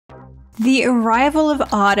The arrival of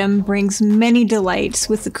autumn brings many delights.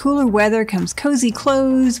 With the cooler weather comes cozy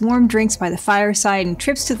clothes, warm drinks by the fireside, and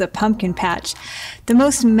trips to the pumpkin patch. The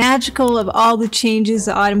most magical of all the changes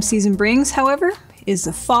the autumn season brings, however, is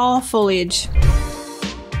the fall foliage.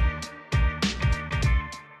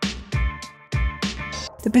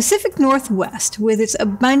 The Pacific Northwest, with its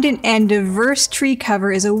abundant and diverse tree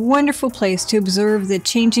cover, is a wonderful place to observe the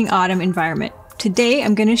changing autumn environment. Today,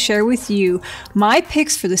 I'm going to share with you my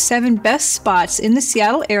picks for the 7 best spots in the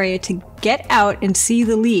Seattle area to get out and see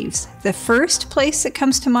the leaves. The first place that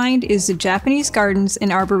comes to mind is the Japanese Gardens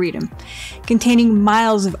and Arboretum. Containing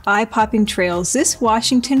miles of eye-popping trails, this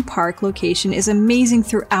Washington Park location is amazing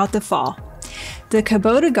throughout the fall. The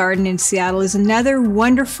Kubota Garden in Seattle is another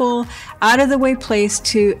wonderful, out-of-the-way place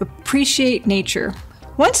to appreciate nature.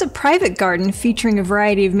 Once a private garden featuring a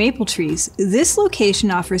variety of maple trees, this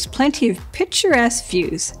location offers plenty of picturesque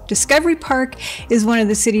views. Discovery Park is one of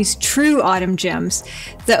the city's true autumn gems.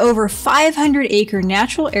 The over 500-acre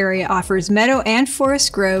natural area offers meadow and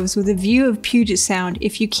forest groves with a view of Puget Sound.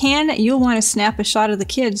 If you can, you'll want to snap a shot of the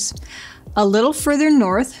kids. A little further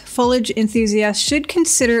north, foliage enthusiasts should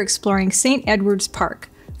consider exploring St. Edward's Park.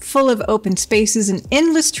 Full of open spaces and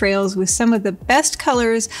endless trails with some of the best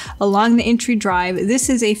colors along the entry drive, this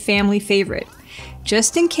is a family favorite.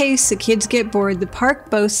 Just in case the kids get bored, the park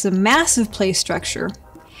boasts a massive play structure.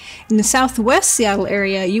 In the southwest Seattle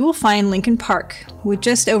area, you will find Lincoln Park. With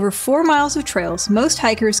just over 4 miles of trails, most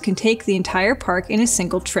hikers can take the entire park in a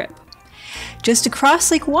single trip. Just across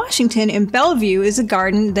Lake Washington in Bellevue is a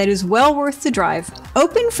garden that is well worth the drive.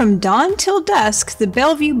 Open from dawn till dusk, the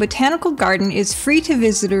Bellevue Botanical Garden is free to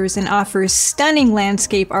visitors and offers stunning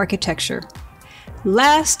landscape architecture.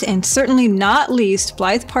 Last, and certainly not least,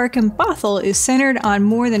 Blythe Park in Bothell is centered on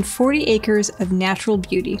more than 40 acres of natural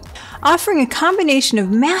beauty. Offering a combination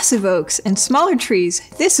of massive oaks and smaller trees,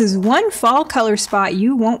 this is one fall color spot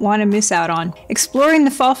you won't want to miss out on. Exploring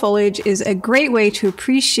the fall foliage is a great way to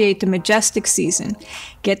appreciate the majestic season.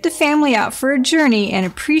 Get the family out for a journey and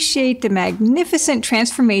appreciate the magnificent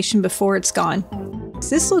transformation before it's gone.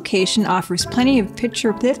 This location offers plenty of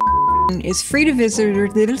is free to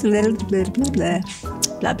visitors.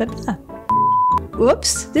 Blah, blah, blah.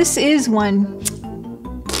 Whoops, this is one